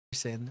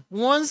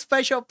one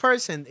special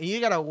person, and you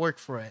gotta work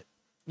for it.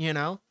 You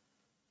know,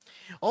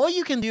 all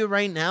you can do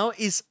right now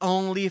is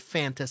only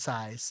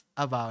fantasize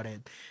about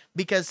it,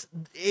 because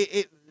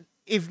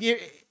if you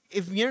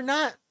if you're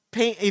not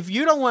paying, if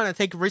you don't want to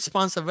take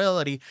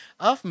responsibility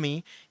of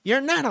me,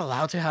 you're not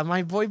allowed to have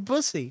my boy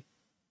Bussy.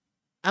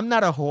 I'm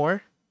not a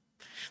whore.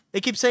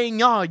 They keep saying,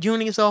 "No,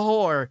 Junie's a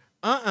whore."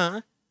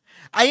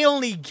 I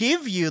only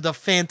give you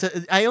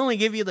the I only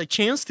give you the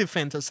chance to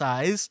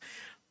fantasize,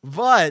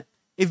 but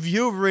if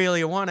you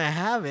really want to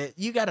have it,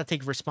 you gotta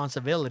take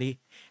responsibility,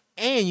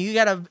 and you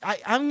gotta.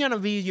 I'm gonna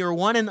be your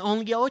one and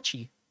only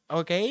Ochi.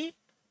 Okay,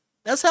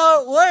 that's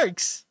how it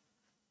works.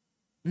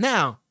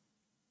 Now,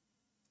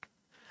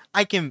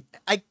 I can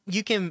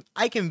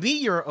be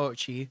your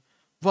Ochi,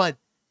 but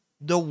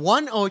the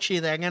one Ochi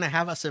that I'm gonna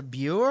have as a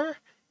viewer,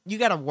 you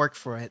gotta work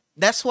for it.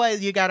 That's why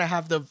you gotta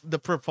have the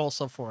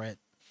proposal for it.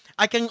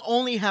 I can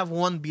only have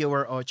one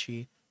viewer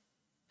Ochi,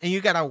 and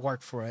you gotta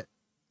work for it.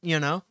 You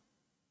know.